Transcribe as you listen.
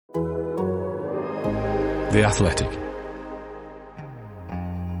The Athletic.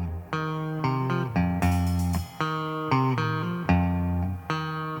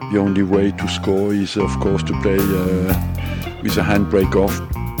 The only way to score is, of course, to play with a handbrake off.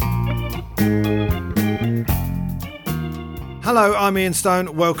 Hello, I'm Ian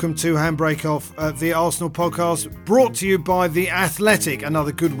Stone. Welcome to Handbrake Off, the Arsenal podcast, brought to you by The Athletic.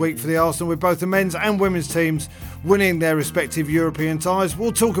 Another good week for the Arsenal, with both the men's and women's teams winning their respective European ties.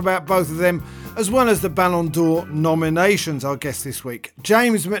 We'll talk about both of them, as well as the Ballon d'Or nominations. Our guests this week,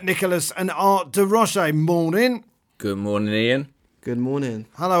 James McNicholas and Art de Roche. Morning. Good morning, Ian. Good morning.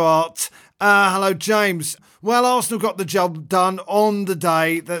 Hello, Art. Hello, James. Well, Arsenal got the job done on the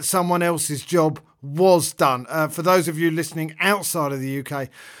day that someone else's job was done. For those of you listening outside of the UK,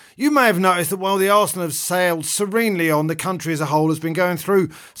 you may have noticed that while the Arsenal have sailed serenely on, the country as a whole has been going through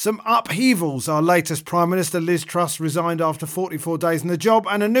some upheavals. Our latest Prime Minister, Liz Truss, resigned after 44 days in the job,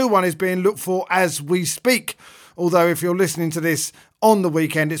 and a new one is being looked for as we speak. Although if you're listening to this on the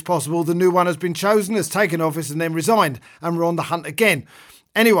weekend, it's possible the new one has been chosen, has taken office and then resigned, and we're on the hunt again.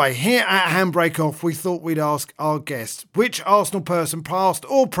 Anyway, here at Handbrake Off, we thought we'd ask our guests which Arsenal person, past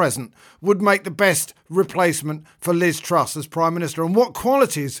or present, would make the best replacement for Liz Truss as Prime Minister, and what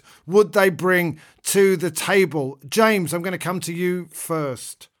qualities would they bring to the table? James, I'm going to come to you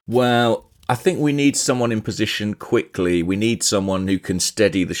first. Well, I think we need someone in position quickly. We need someone who can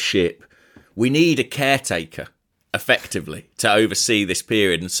steady the ship. We need a caretaker, effectively, to oversee this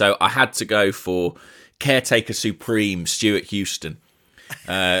period. And so I had to go for caretaker supreme, Stuart Houston.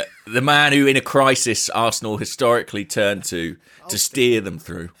 The man who, in a crisis, Arsenal historically turn to steer them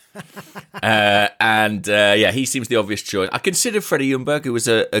through. He seems the obvious choice. I considered Freddie Ljungberg, who was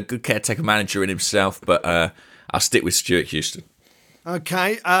a good caretaker manager in himself, but I'll stick with Stuart Houston.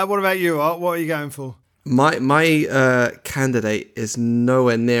 Okay, what about you, Art? What are you going for? My candidate is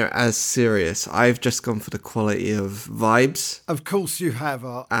nowhere near as serious. I've just gone for the quality of vibes. Of course you have,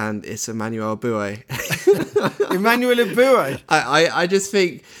 Art. And it's Emmanuel Eboué. Emmanuel Eboué? I just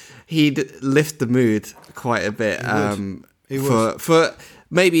think he'd lift the mood quite a bit for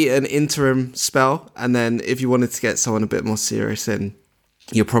maybe an interim spell. And then if you wanted to get someone a bit more serious, then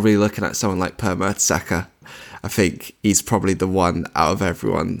you're probably looking at someone like Per Mertesacker. I think he's probably the one out of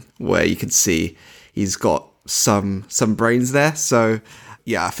everyone where you can see he's got some brains there. So,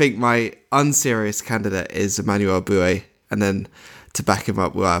 yeah, I think my unserious candidate is Emmanuel Eboué. And then to back him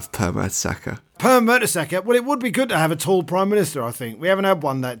up, we'll have Per Mertesacker. Per Mertesacker? Well, it would be good to have a tall Prime Minister, I think. We haven't had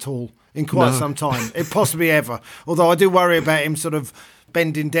one that tall in quite some time, if possibly ever. Although I do worry about him sort of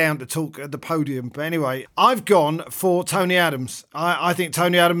bending down to talk at the podium. But anyway, I've gone for Tony Adams. I think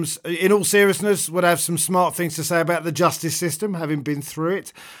Tony Adams, in all seriousness, would have some smart things to say about the justice system, having been through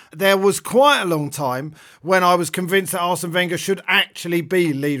it. There was quite a long time when I was convinced that Arsene Wenger should actually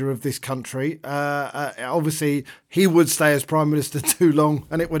be leader of this country. Obviously, he would stay as Prime Minister too long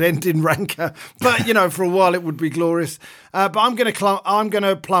and it would end in rancour. But, for a while it would be glorious. But I'm going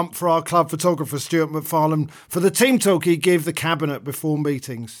to plump for our club photographer, Stuart McFarlane, for the team talk he gave the cabinet before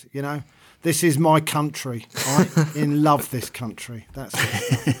meetings. This is my country. I in love this country. That's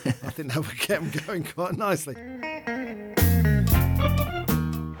it. I think that would get him going quite nicely.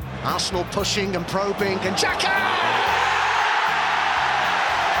 Arsenal pushing and probing, and Xhaka!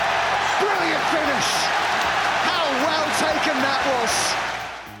 Brilliant finish! How well taken that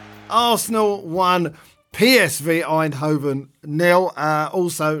was! Arsenal won, PSV Eindhoven 0.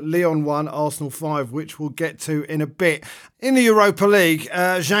 Also, Lyon 1, Arsenal 5, which we'll get to in a bit. In the Europa League,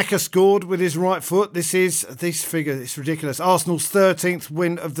 Xhaka scored with his right foot. This figure, it's ridiculous. Arsenal's 13th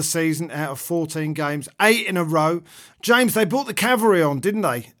win of the season out of 14 games, 8 in a row. James, they brought the cavalry on, didn't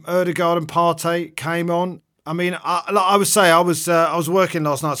they? Ødegaard and Partey came on. I mean, I would say I was working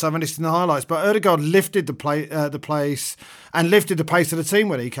last night, so I haven't listened to the highlights. But Ødegaard lifted the pace and lifted the pace of the team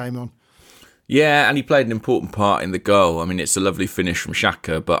when he came on. Yeah, and he played an important part in the goal. I mean, it's a lovely finish from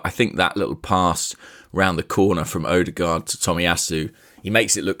Xhaka, but I think that little pass round the corner from Ødegaard to Tomiyasu, he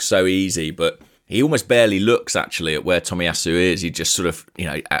makes it look so easy, but he almost barely looks actually at where Tomiyasu is. He just sort of,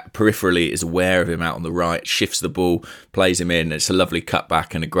 peripherally is aware of him out on the right, shifts the ball, plays him in. It's a lovely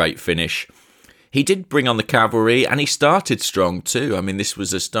cutback and a great finish. He did bring on the cavalry and he started strong too. I mean, this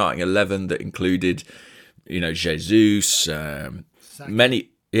was a starting 11 that included, Jesus,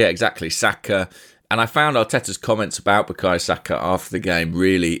 Saka. And I found Arteta's comments about Bukayo Saka after the game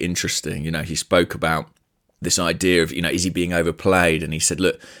really interesting. He spoke about this idea of, is he being overplayed? And he said,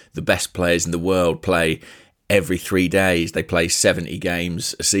 look, the best players in the world play every 3 days. They play 70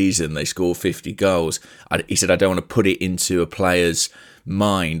 games a season. They score 50 goals. He said, I don't want to put it into a player's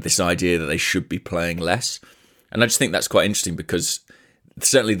mind, this idea that they should be playing less. And I just think that's quite interesting because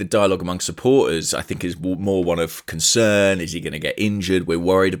certainly the dialogue among supporters, I think, is more one of concern. Is he going to get injured? We're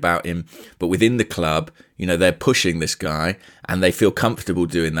worried about him. But within the club, they're pushing this guy and they feel comfortable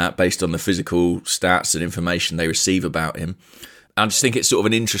doing that based on the physical stats and information they receive about him. I just think it's sort of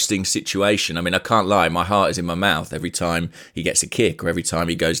an interesting situation. I mean, I can't lie, my heart is in my mouth every time he gets a kick or every time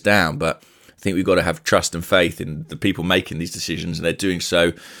he goes down. But I think we've got to have trust and faith in the people making these decisions, and they're doing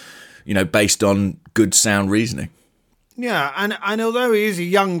so, based on good, sound reasoning. Yeah, and although he is a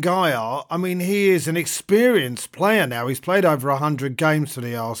young guy, Art, I mean, he is an experienced player now. He's played over 100 games for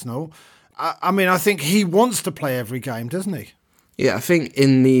the Arsenal. I mean, I think he wants to play every game, doesn't he? Yeah, I think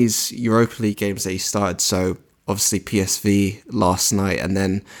in these Europa League games that he started, so obviously PSV last night and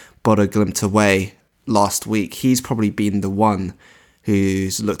then Bodo Glimt away last week, he's probably been the one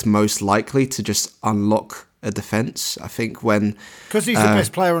who's looked most likely to just unlock a defence. I think when... Because he's the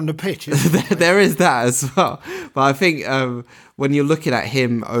best player on the pitch. Isn't he? There is that as well. But I think when you're looking at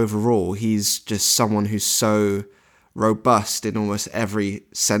him overall, he's just someone who's so robust in almost every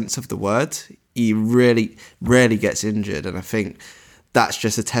sense of the word. He really rarely gets injured, and I think that's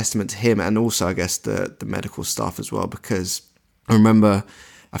just a testament to him, and also I guess the medical staff as well, because I remember,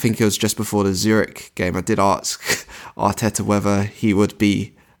 I think it was just before the Zurich game, I did ask Arteta whether he would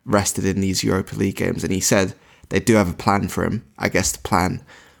be rested in these Europa League games, and he said they do have a plan for him. I guess the plan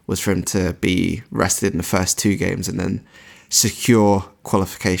was for him to be rested in the first 2 games and then secure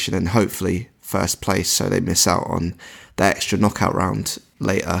qualification and hopefully first place, so they miss out on the extra knockout round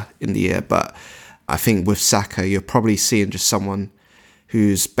later in the year. But I think with Saka, you're probably seeing just someone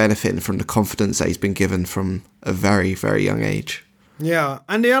who's benefiting from the confidence that he's been given from a very, very young age. Yeah,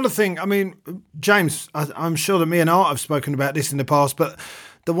 and the other thing, I mean, James, I'm sure that me and Art have spoken about this in the past, but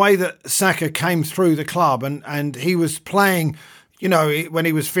the way that Saka came through the club and he was playing, when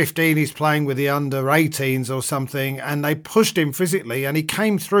he was 15, he's playing with the under 18s or something, and they pushed him physically and he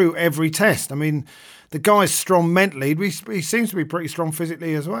came through every test. I mean, the guy's strong mentally. He seems to be pretty strong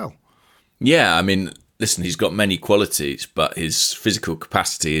physically as well. Yeah, I mean, listen, he's got many qualities, but his physical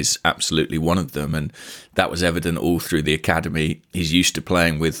capacity is absolutely one of them. And that was evident all through the academy. He's used to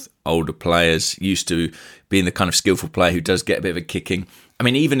playing with older players, used to being the kind of skillful player who does get a bit of a kicking. I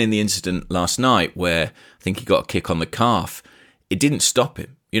mean, even in the incident last night where I think he got a kick on the calf, it didn't stop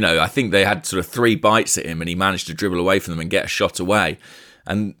him. I think they had sort of 3 bites at him and he managed to dribble away from them and get a shot away.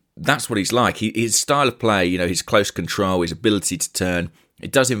 And that's what he's like. His style of play, his close control, his ability to turn,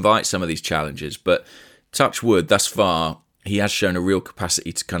 it does invite some of these challenges. But touch wood, thus far, he has shown a real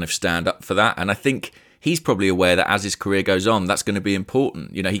capacity to kind of stand up for that. And I think he's probably aware that as his career goes on, that's going to be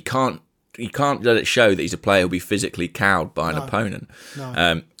important. He can't let it show that he's a player who'll be physically cowed by an opponent.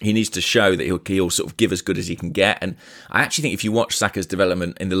 No. He needs to show that he'll sort of give as good as he can get. And I actually think if you watch Saka's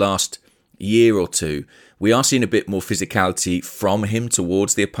development in the last year or two, we are seeing a bit more physicality from him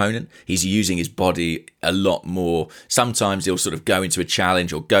towards the opponent. He's using his body a lot more. Sometimes he'll sort of go into a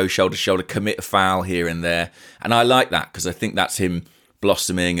challenge or go shoulder to shoulder, commit a foul here and there. And I like that because I think that's him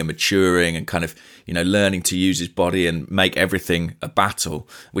blossoming and maturing and kind of, learning to use his body and make everything a battle,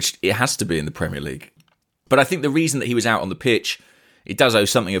 which it has to be in the Premier League. But I think the reason that he was out on the pitch, it does owe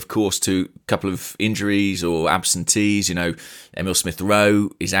something, of course, to a couple of injuries or absentees. Emile Smith-Rowe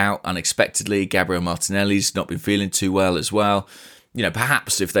is out unexpectedly. Gabriel Martinelli's not been feeling too well as well.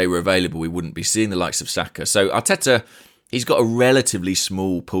 Perhaps if they were available, we wouldn't be seeing the likes of Saka. So Arteta, he's got a relatively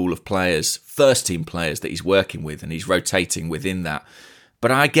small pool of players, first-team players that he's working with, and he's rotating within that.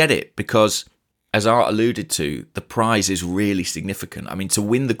 But I get it, because, as Art alluded to, the prize is really significant. I mean, to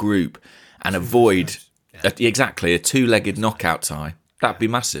win the group and avoid... exactly, a 2-legged knockout tie. That'd be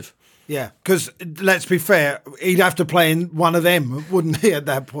massive. Yeah, because let's be fair, he'd have to play in one of them, wouldn't he, at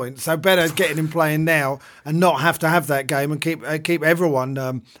that point? So better getting him playing now and not have to have that game and keep everyone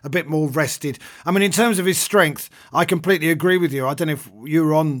a bit more rested. I mean, in terms of his strength, I completely agree with you. I don't know if you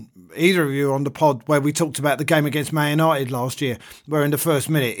were on, either of you were on the pod where we talked about the game against Man United last year, where in the first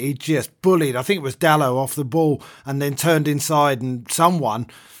minute he just bullied, I think it was Dalot, off the ball and then turned inside and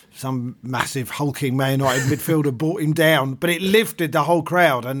some massive hulking Man United midfielder brought him down, but it lifted the whole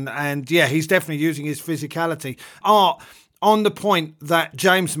crowd. And yeah, he's definitely using his physicality. On the point that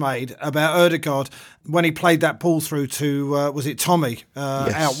James made about Ødegaard, when he played that ball through to, was it Tommy,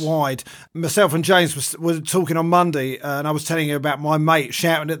 yes, out wide? Myself and James were talking on Monday, and I was telling you about my mate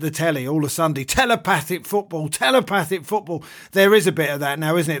shouting at the telly all of Sunday, telepathic football. There is a bit of that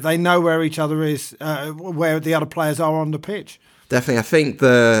now, isn't it? They know where each other is, where the other players are on the pitch. Definitely. I think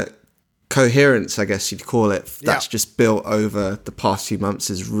the coherence, I guess you'd call it, that's just built over the past few months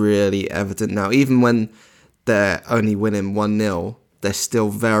is really evident now. Even when they're only winning 1-0, they're still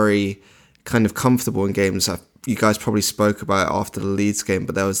very kind of comfortable in games. you guys probably spoke about it after the Leeds game,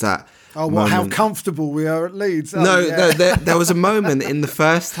 but there was that. Oh, well, how comfortable we are at Leeds. Oh, no, there was a moment in the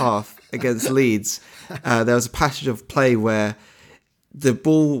first half against Leeds. There was a passage of play where the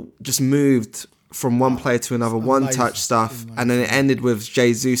ball just moved from one player to another, one-touch stuff, and then it ended with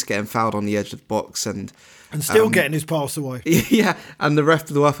Jesus getting fouled on the edge of the box. And still getting his pass away. Yeah, and the ref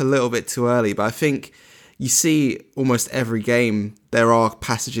blew up a little bit too early. But I think you see almost every game there are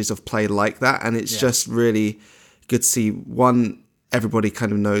passages of play like that, and it's just really good to see. One, everybody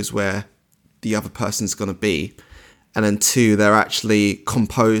kind of knows where the other person's going to be, and then two, they're actually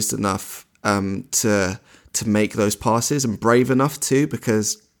composed enough to make those passes, and brave enough too,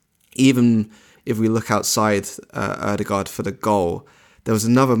 because even if we look outside Ødegaard for the goal, there was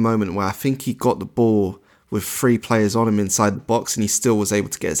another moment where I think he got the ball with 3 players on him inside the box, and he still was able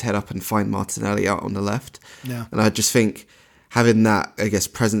to get his head up and find Martinelli out on the left. Yeah. And I just think having that, I guess,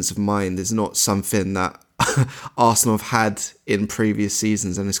 presence of mind is not something that Arsenal have had in previous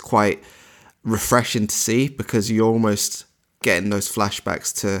seasons, and it's quite refreshing to see, because you're almost getting those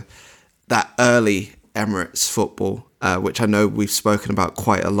flashbacks to that early Emirates football, which I know we've spoken about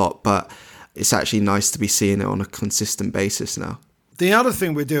quite a lot, but it's actually nice to be seeing it on a consistent basis now. The other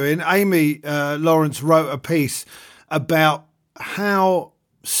thing we're doing, Amy Lawrence wrote a piece about how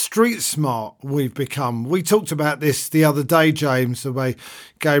street smart we've become. We talked about this the other day, James, the way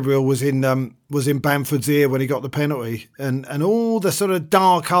Gabriel was in Bamford's ear when he got the penalty, and all the sort of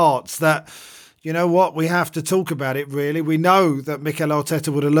dark arts that, you know what, we have to talk about it, really. We know that Mikel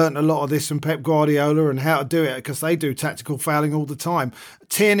Arteta would have learnt a lot of this from Pep Guardiola and how to do it, because they do tactical fouling all the time.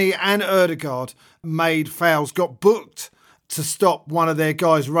 Tierney and Ødegaard made fouls, got booked to stop one of their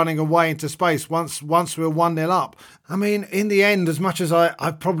guys running away into space once we were 1-0 up. I mean, in the end, as much as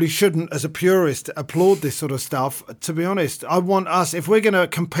I probably shouldn't, as a purist, applaud this sort of stuff, to be honest, I want us, if we're going to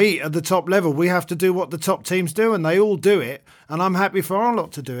compete at the top level, we have to do what the top teams do, and they all do it, and I'm happy for our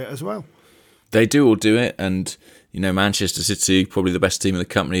lot to do it as well. They do all do it, and Manchester City, probably the best team in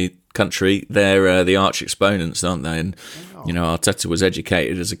the country. They're the arch exponents, aren't they? And Arteta was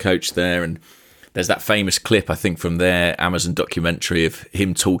educated as a coach there, and there's that famous clip, I think, from their Amazon documentary of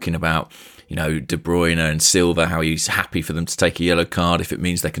him talking about, De Bruyne and Silva, how he's happy for them to take a yellow card if it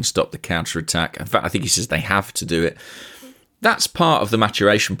means they can stop the counter-attack. In fact, I think he says they have to do it. That's part of the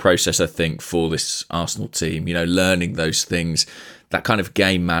maturation process, I think, for this Arsenal team, learning those things, that kind of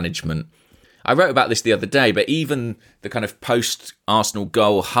game management. I wrote about this the other day, but even the kind of post-Arsenal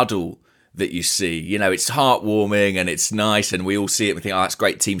goal huddle that you see, it's heartwarming and it's nice, and we all see it and we think, oh, that's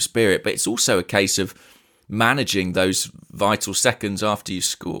great team spirit. But it's also a case of managing those vital seconds after you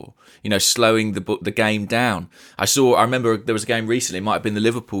score, slowing the game down. I remember there was a game recently, it might have been the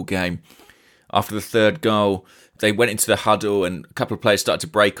Liverpool game, after the third goal, they went into the huddle and a couple of players started to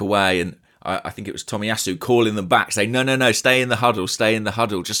break away, and I think it was Tomiyasu calling them back, saying, no, stay in the huddle,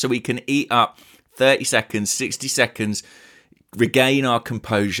 just so we can eat up 30 seconds, 60 seconds, regain our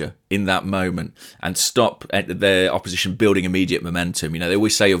composure in that moment and stop the opposition building immediate momentum. They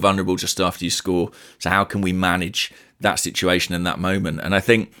always say you're vulnerable just after you score, so how can we manage that situation in that moment? And I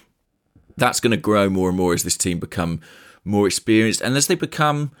think that's going to grow more and more as this team become more experienced and as they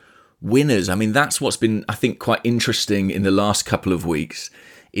become winners. I mean, that's what's been, I think, quite interesting in the last couple of weeks,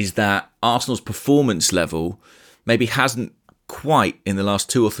 is that Arsenal's performance level maybe hasn't quite in the last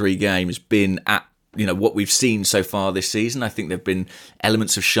 2 or 3 games been at what we've seen so far this season. I think there've been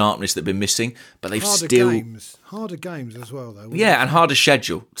elements of sharpness that have been missing, but they've harder games as well, though. Yeah, and harder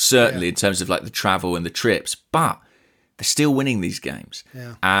schedule, certainly, in terms of like the travel and the trips, but they're still winning these games,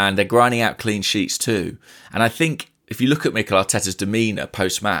 and they're grinding out clean sheets too. And I think if you look at Mikel Arteta's demeanour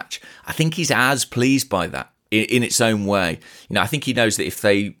post-match, I think he's as pleased by that in its own way. I think he knows that if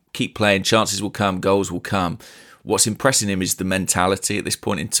they keep playing, chances will come, goals will come. What's impressing him is the mentality at this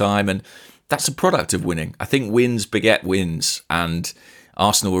point in time, and that's a product of winning. I think wins beget wins, and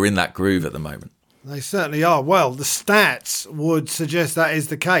Arsenal are in that groove at the moment. They certainly are. Well, the stats would suggest that is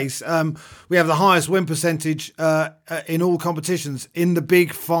the case. We have the highest win percentage in all competitions in the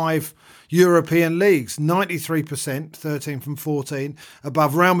big 5 European leagues, 93%, 13 from 14,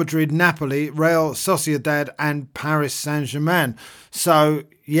 above Real Madrid, Napoli, Real Sociedad and Paris Saint-Germain. So,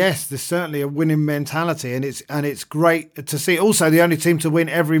 yes, there's certainly a winning mentality, and it's great to see. Also, the only team to win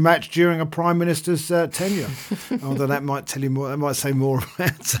every match during a Prime Minister's tenure. Although that might tell you more, that might say more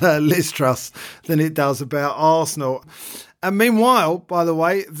about Liz Truss than it does about Arsenal. And meanwhile, by the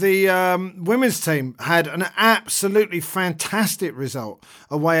way, the women's team had an absolutely fantastic result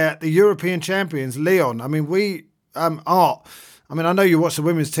away at the European champions, Lyon. I mean, we are, I mean, I know you watch the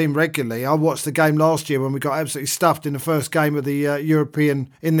women's team regularly. I watched the game last year when we got absolutely stuffed in the first game of the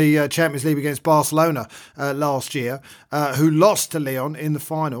Champions League against Barcelona last year, who lost to Lyon in the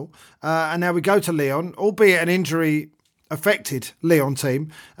final. And now we go to Lyon, albeit an injury-affected Lyon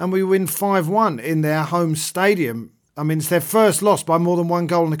team, and we win 5-1 in their home stadium. I mean, it's their first loss by more than one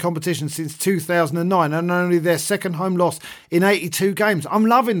goal in the competition since 2009, and only their second home loss in 82 games. I'm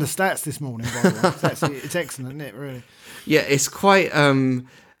loving the stats this morning, by the way. It's excellent, isn't it, really? Yeah, it's quite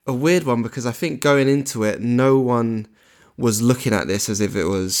a weird one because I think going into it, no one was looking at this as if it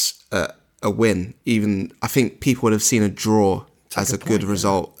was a win. Even I think people would have seen a draw as a good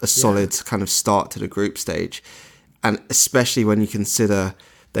result, a solid kind of start to the group stage. And especially when you consider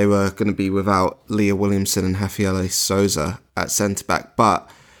they were going to be without Leah Williamson and Rafaela Souza at centre-back. But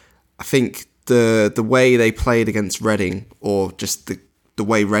I think the way they played against Reading, or just the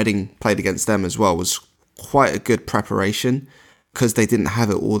way Reading played against them as well, was quite a good preparation because they didn't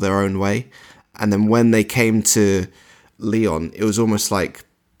have it all their own way. And then when they came to Lyon, it was almost like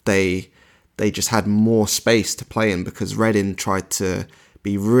they just had more space to play in because Reading tried to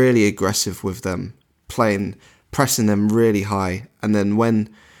be really aggressive with them, pressing them really high. And then when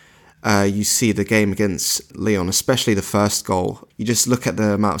you see the game against Lyon, especially the first goal, you just look at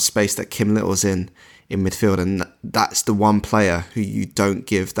the amount of space that Kim Little's in midfield, and that's the one player who you don't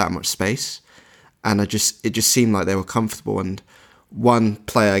give that much space. And it just seemed like they were comfortable. And one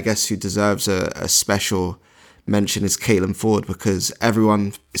player, I guess, who deserves a special mention is Caitlin Ford, because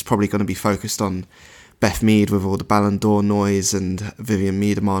everyone is probably going to be focused on Beth Mead with all the Ballon d'Or noise and Vivian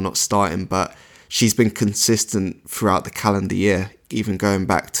Miedemar not starting, but she's been consistent throughout the calendar year, even going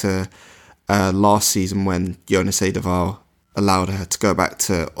back to last season when Jonas Eidevall allowed her to go back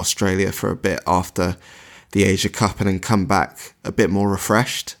to Australia for a bit after the Asia Cup and then come back a bit more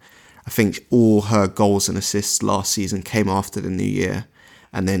refreshed. I think all her goals and assists last season came after the new year,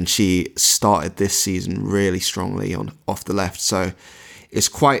 and then she started this season really strongly off the left. So it's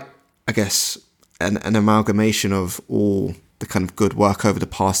quite, I guess, an amalgamation of all the kind of good work over the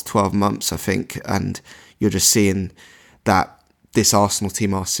past 12 months, I think, and you're just seeing that this Arsenal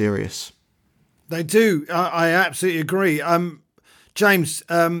team are serious. They do. I absolutely agree. James,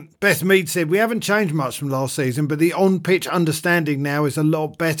 Beth Mead said, we haven't changed much from last season, but the on-pitch understanding now is a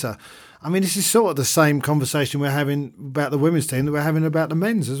lot better. I mean, this is sort of the same conversation we're having about the women's team that we're having about the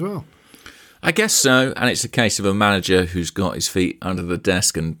men's as well. I guess so, and it's a case of a manager who's got his feet under the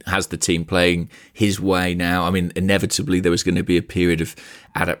desk and has the team playing his way now. I mean, inevitably there was going to be a period of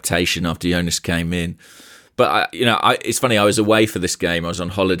adaptation after Jonas came in. But, it's funny, I was away for this game, I was on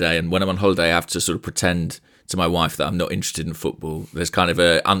holiday, and when I'm on holiday I have to sort of pretend to my wife that I'm not interested in football. There's kind of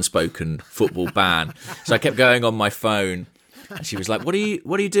an unspoken football ban. So I kept going on my phone, and she was like, what are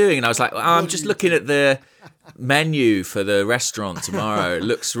you doing? And I was like, I'm just looking at the menu for the restaurant tomorrow. It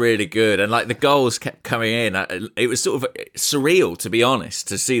looks really good. And like the goals kept coming in. It was sort of surreal, to be honest,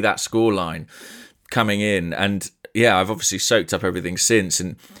 to see that scoreline coming in. And yeah, I've obviously soaked up everything since.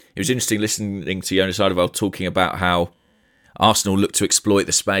 And it was interesting listening to Jonas Eidevall talking about how Arsenal look to exploit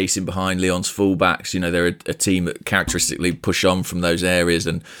the space in behind Lyon's fullbacks. They're a team that characteristically push on from those areas,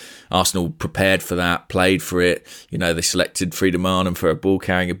 and Arsenal prepared for that, played for it. They selected Frida Maanum for her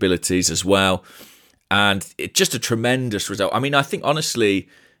ball-carrying abilities as well. And it's just a tremendous result. I mean, I think, honestly,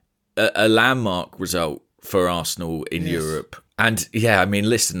 a landmark result for Arsenal in Europe. And, yeah, I mean,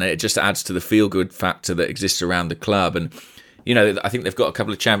 listen, it just adds to the feel-good factor that exists around the club. And, I think they've got a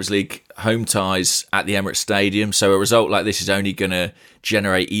couple of Champions League home ties at the Emirates Stadium. So a result like this is only going to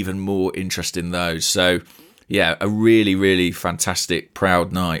generate even more interest in those. So, yeah, a really, really fantastic,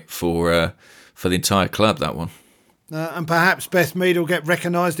 proud night for the entire club, that one. And perhaps Beth Mead will get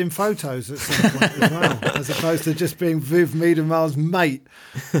recognised in photos at some point as well, as opposed to just being Viv Miedemar's mate.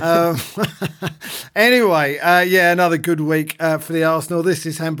 Anyway, another good week for the Arsenal. This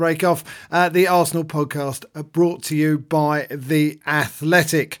is Handbrake Off, the Arsenal podcast brought to you by The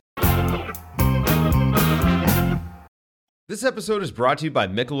Athletic. This episode is brought to you by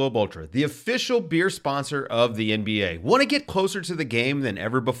Michelob Ultra, the official beer sponsor of the NBA. Want to get closer to the game than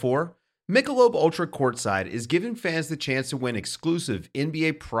ever before? Michelob Ultra Courtside is giving fans the chance to win exclusive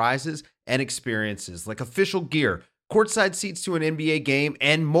NBA prizes and experiences like official gear, courtside seats to an NBA game,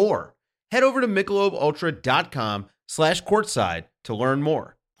 and more. Head over to MichelobUltra.com/courtside to learn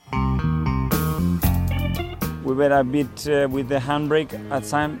more. We were a bit with the handbrake at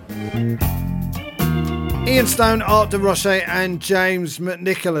time. Ian Stone, Art de Roche and James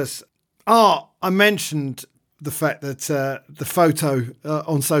McNicholas. Art, I mentioned the fact that the photo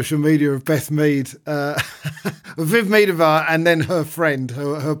on social media of Beth Mead, Viv Miedema, and then her friend,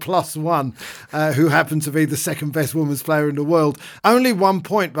 her +1, who happened to be the second best women's player in the world, only 1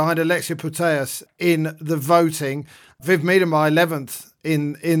 point behind Alexia Putellas in the voting. Viv Miedema 11th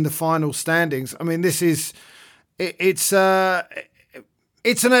in the final standings. I mean, this is it's an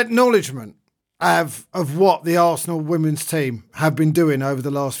acknowledgement of what the Arsenal women's team have been doing over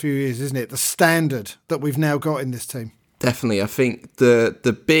the last few years, isn't it? The standard that we've now got in this team. Definitely. I think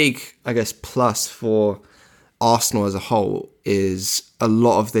the big, I guess, plus for Arsenal as a whole is a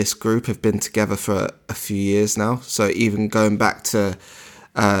lot of this group have been together for a few years now. So even going back to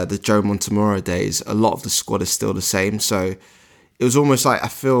the Joe Montemurro days, a lot of the squad is still the same. So it was almost like I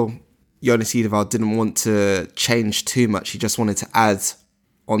feel Jonas Eidevall didn't want to change too much. He just wanted to add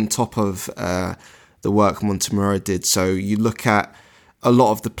on top of the work Montemurro did. So you look at a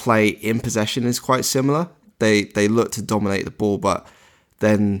lot of the play in possession is quite similar. They look to dominate the ball, but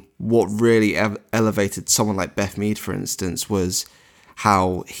then what really elevated someone like Beth Mead, for instance, was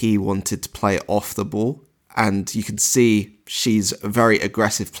how he wanted to play off the ball. And you can see she's a very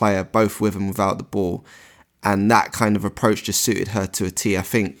aggressive player, both with and without the ball. And that kind of approach just suited her to a T. I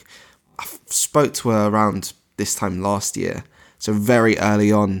think I spoke to her around this time last year, so very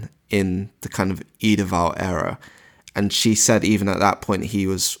early on in the kind of Eidevall era. And she said even at that point, he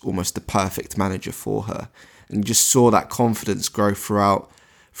was almost the perfect manager for her. And you just saw that confidence grow throughout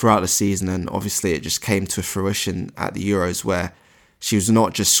the season. And obviously it just came to fruition at the Euros, where she was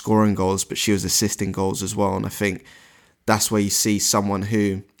not just scoring goals, but she was assisting goals as well. And I think that's where you see someone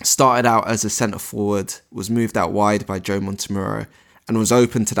who started out as a centre forward, was moved out wide by Joe Montemurro, and was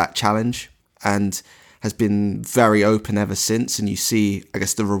open to that challenge, and has been very open ever since. And you see, I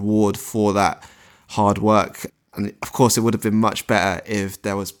guess, the reward for that hard work. And of course, it would have been much better if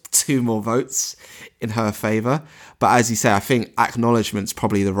there was 2 more votes in her favour. But as you say, I think acknowledgement's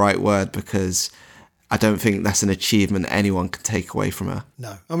probably the right word, because I don't think that's an achievement anyone can take away from her.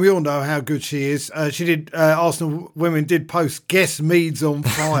 No, and we all know how good she is. Arsenal women did post "Guess Mead's on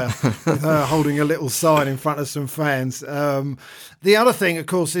fire" with her holding a little sign in front of some fans. The other thing, of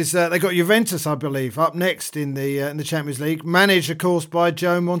course, is they got Juventus, I believe, up next in the Champions League, managed, of course, by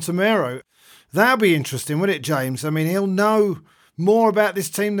Joe Montemurro. That'll be interesting, wouldn't it, James? I mean, he'll know more about this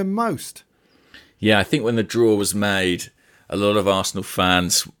team than most. Yeah, I think when the draw was made, a lot of Arsenal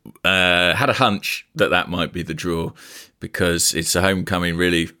fans had a hunch that might be the draw, because it's a homecoming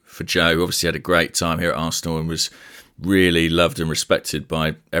really for Joe, who obviously had a great time here at Arsenal and was really loved and respected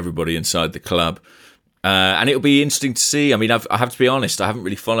by everybody inside the club. And it'll be interesting to see. I mean, I have to be honest, I haven't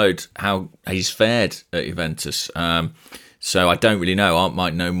really followed how he's fared at Juventus. So I don't really know. Art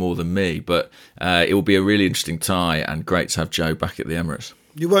might know more than me, but it will be a really interesting tie, and great to have Joe back at the Emirates.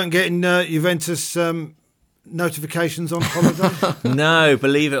 You weren't getting Juventus notifications on holiday? No,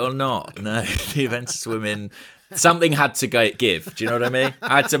 believe it or not. No, the Juventus women, something had to give. Do you know what I mean?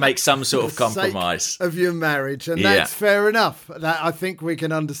 I had to make some sort of compromise. Of your marriage, and that's fair enough. I think we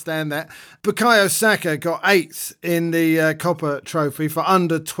can understand that. Bukayo Saka got 8th in the Coppa Trophy for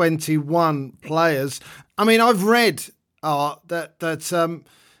under 21 players. I mean, I've read that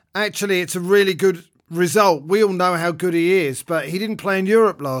actually it's a really good result. We all know how good he is, but he didn't play in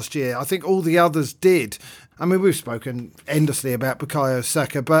Europe last year. I think all the others did. I mean, we've spoken endlessly about Bukayo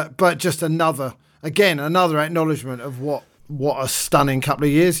Saka, but just another acknowledgement of what a stunning couple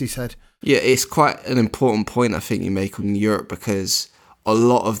of years he's had. Yeah, it's quite an important point I think you make on Europe, because a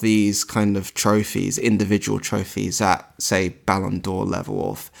lot of these kind of trophies, individual trophies at, say, Ballon d'Or level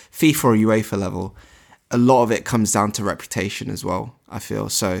or FIFA or UEFA level, a lot of it comes down to reputation as well, I feel.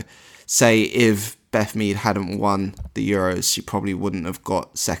 So, say if Beth Mead hadn't won the Euros, she probably wouldn't have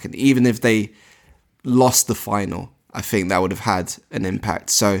got second. Even if they lost the final, I think that would have had an impact.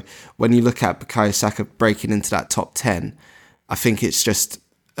 So when you look at Bukayo Saka breaking into that top 10, I think it's just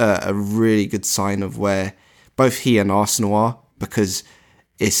a really good sign of where both he and Arsenal are, because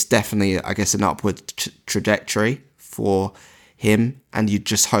it's definitely, I guess, an upward trajectory for him. And you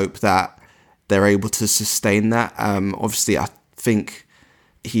just hope that they're able to sustain that. Obviously, I think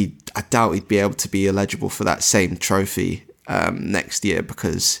I doubt he'd be able to be eligible for that same trophy next year,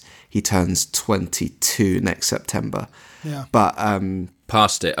 because he turns 22 next September. Yeah. But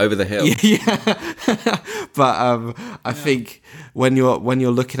past it, over the hill. Yeah. But I think when you're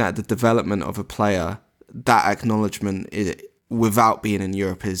looking at the development of a player, that acknowledgement without being in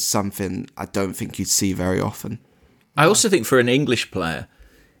Europe is something I don't think you'd see very often. I also think for an English player,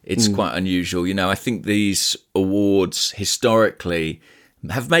 it's quite unusual. You know, I think these awards historically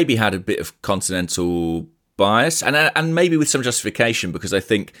have maybe had a bit of continental bias, and maybe with some justification, because I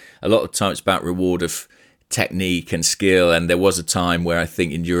think a lot of the time it's about reward of technique and skill. And there was a time where I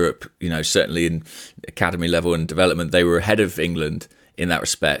think in Europe, certainly in academy level and development, they were ahead of England in that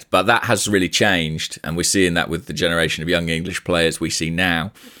respect. But that has really changed, and we're seeing that with the generation of young English players we see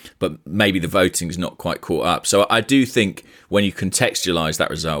now. But maybe the voting's not quite caught up. So I do think when you contextualise that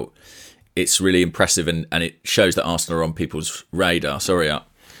result, it's really impressive, and it shows that Arsenal are on people's radar. Sorry, Art.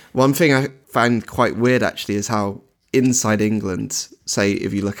 One thing I find quite weird, actually, is how inside England, say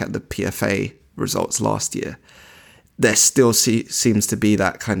if you look at the PFA results last year, there still seems to be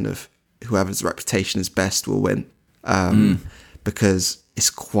that kind of whoever's reputation is best will win. Because it's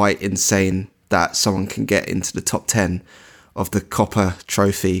quite insane that someone can get into the top 10 of the Copper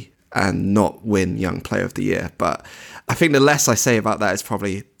Trophy and not win Young Player of the Year. But I think the less I say about that is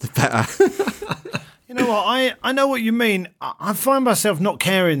probably the better. You know what? I know what you mean. I find myself not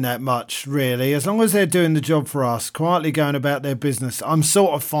caring that much, really. As long as they're doing the job for us, quietly going about their business, I'm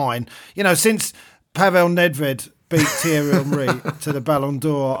sort of fine. Since Pavel Nedved beat Thierry Henry to the Ballon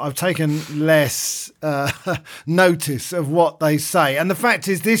d'Or, I've taken less notice of what they say. And the fact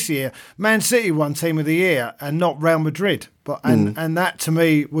is, this year, Man City won Team of the Year and not Real Madrid. And that, to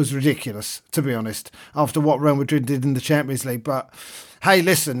me, was ridiculous, to be honest, after what Real Madrid did in the Champions League. But hey,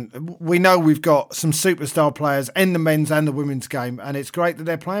 listen, we know we've got some superstar players in the men's and the women's game, and it's great that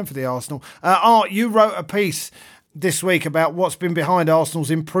they're playing for the Arsenal. Art, you wrote a piece this week about what's been behind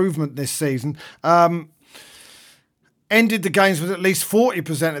Arsenal's improvement this season. Ended the games with at least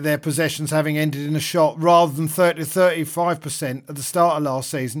 40% of their possessions having ended in a shot rather than 30 to 35% at the start of last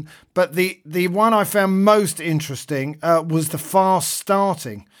season. But the one I found most interesting was the fast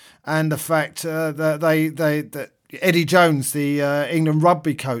starting and the fact that Eddie Jones, the England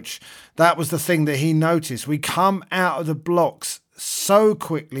rugby coach, that was the thing that he noticed. We come out of the blocks so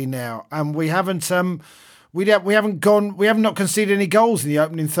quickly now, and we haven't not conceded any goals in the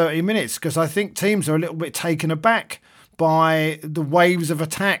opening 30 minutes because I think teams are a little bit taken aback by the waves of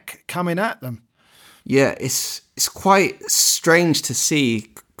attack coming at them. Yeah, it's quite strange to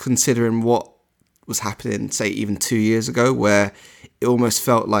see, considering what was happening, say, even 2 years ago, where it almost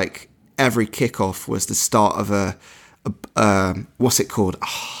felt like every kickoff was the start of a what's it called?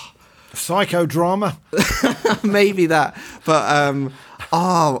 Psychodrama. Maybe that. But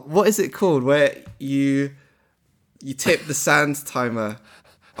what is it called? Where you tip the sand timer.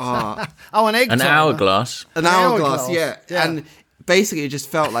 An egg timer. Hourglass. An hourglass, yeah. And basically it just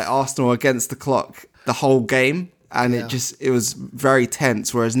felt like Arsenal against the clock the whole game, and it was very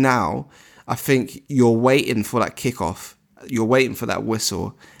tense. Whereas now, I think you're waiting for that kickoff, you're waiting for that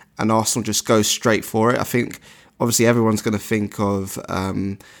whistle, and Arsenal just goes straight for it. I think obviously everyone's going to think of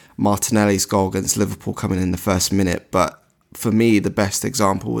Martinelli's goal against Liverpool coming in the first minute, but for me the best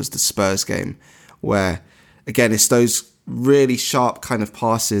example was the Spurs game, where again it's those really sharp kind of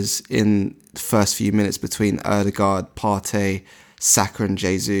passes in the first few minutes between Ødegaard, Partey, Saka and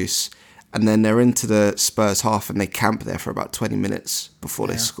Jesus, and then they're into the Spurs half and they camp there for about 20 minutes before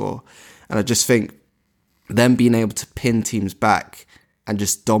they score. And I just think them being able to pin teams back and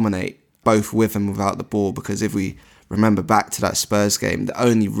just dominate both with and without the ball, because if we remember back to that Spurs game, the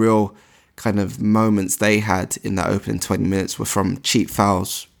only real kind of moments they had in that opening 20 minutes were from cheap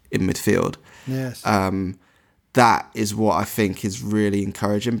fouls in midfield. Yes. That is what I think is really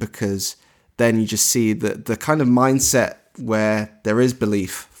encouraging, because then you just see the kind of mindset where there is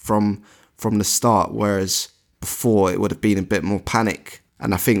belief from the start, whereas before it would have been a bit more panic.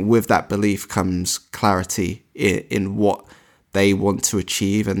 And I think with that belief comes clarity in what they want to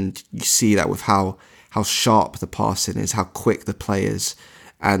achieve, and you see that with how sharp the passing is, how quick the play is,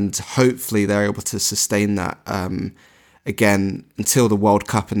 and hopefully they're able to sustain that again until the World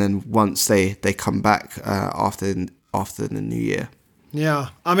Cup, and then once they come back after the new year. Yeah,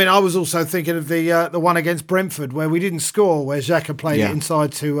 I mean, I was also thinking of the one against Brentford where we didn't score, where Xhaka played it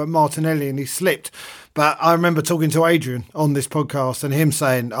inside to Martinelli and he slipped. But I remember talking to Adrian on this podcast and him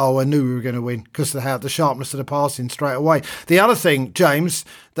saying, I knew we were going to win because of the sharpness of the passing straight away. The other thing, James,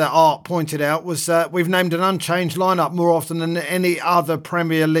 that Art pointed out was we've named an unchanged lineup more often than any other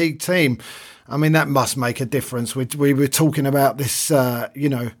Premier League team. I mean, that must make a difference. We were talking about this,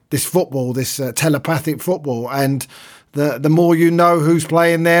 this football, this telepathic football, and the more you know who's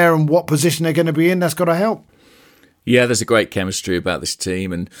playing there and what position they're going to be in, that's got to help. Yeah, there's a great chemistry about this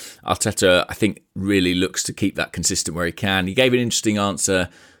team, and Arteta, I think, really looks to keep that consistent where he can. He gave an interesting answer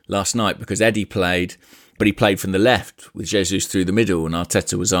last night because Eddie played, but he played from the left with Jesus through the middle, and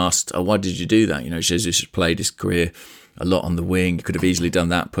Arteta was asked, why did you do that? Jesus has played his career a lot on the wing. You could have easily done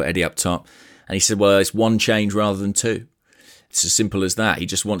that, put Eddie up top. And he said, well, it's one change rather than two. It's as simple as that. He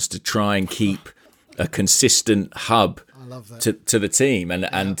just wants to try and keep a consistent hub love that. to the team.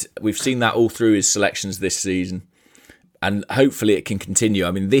 And we've seen that all through his selections this season. And hopefully it can continue.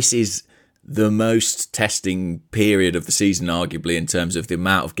 I mean, this is the most testing period of the season, arguably, in terms of the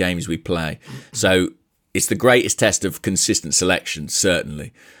amount of games we play. So it's the greatest test of consistent selection,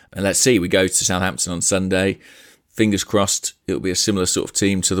 certainly. And let's see, we go to Southampton on Sunday. Fingers crossed it'll be a similar sort of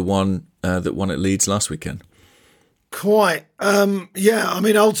team to the one that won at Leeds last weekend. Quite. I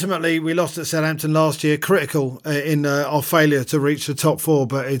mean, ultimately, we lost at Southampton last year, critical in our failure to reach the top four.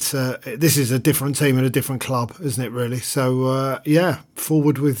 But this is a different team and a different club, isn't it, really? So,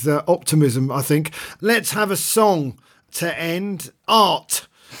 forward with optimism, I think. Let's have a song to end. Art.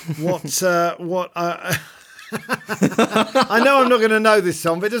 What? I know I'm not going to know this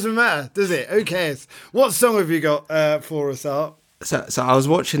song, but it doesn't matter, does it? Who cares? What song have you got for us, Art? So I was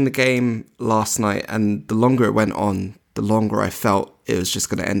watching the game last night, and the longer it went on, the longer I felt it was just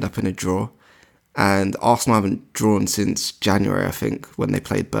going to end up in a draw. And Arsenal haven't drawn since January, I think, when they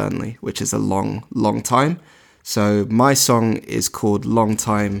played Burnley, which is a long, long time. So my song is called Long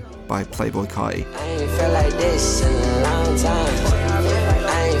Time by Playboi Carti. I ain't felt like this in a long time.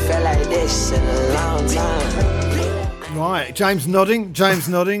 I ain't felt like this in a long time. Right, James nodding.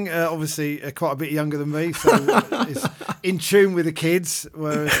 Obviously quite a bit younger than me, so is in tune with the kids.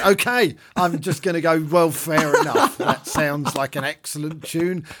 Whereas, okay, I'm just going to go, well, fair enough. That sounds like an excellent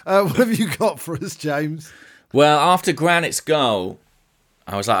tune. What have you got for us, James? Well, after Granit's goal,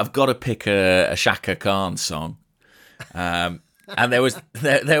 I was like, I've got to pick a Shaka Khan song. And there was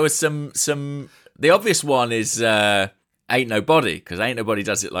some. The obvious one is Ain't Nobody, because Ain't Nobody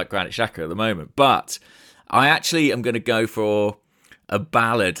does it like Granit Xhaka at the moment. But I actually am going to go for a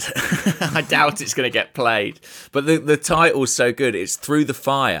ballad. I doubt it's going to get played. But the title's so good. It's Through the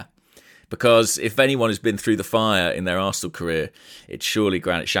Fire. Because if anyone has been through the fire in their Arsenal career, it's surely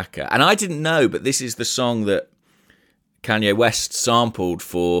Granit Xhaka. And I didn't know, but this is the song that Kanye West sampled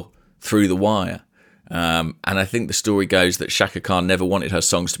for Through the Wire. And I think the story goes that Shaka Khan never wanted her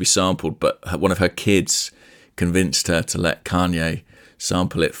songs to be sampled, but one of her kids convinced her to let Kanye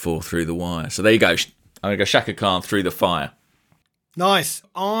sample it for Through the Wire. So there you go. I'm going to go Shaka Khan, Through the Fire. Nice.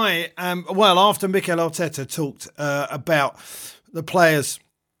 I am, after Mikel Arteta talked about the players,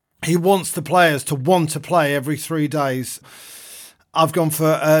 he wants the players to want to play every 3 days. I've gone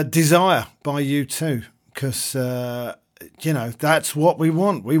for Desire by U2 because, that's what we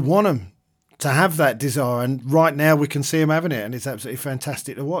want. We want them to have that desire, and right now we can see them having it, and it's absolutely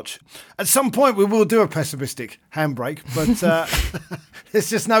fantastic to watch. At some point we will do a pessimistic handbrake, but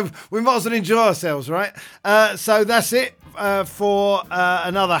it's just we might as well enjoy ourselves, right? So that's it for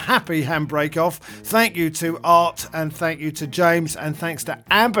another happy handbrake off. Thank you to Art, and thank you to James, and thanks to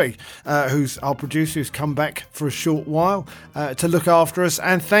Abby, who's our producer, who's come back for a short while to look after us,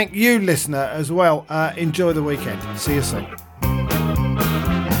 and thank you, listener, as well. Enjoy the weekend. See you soon.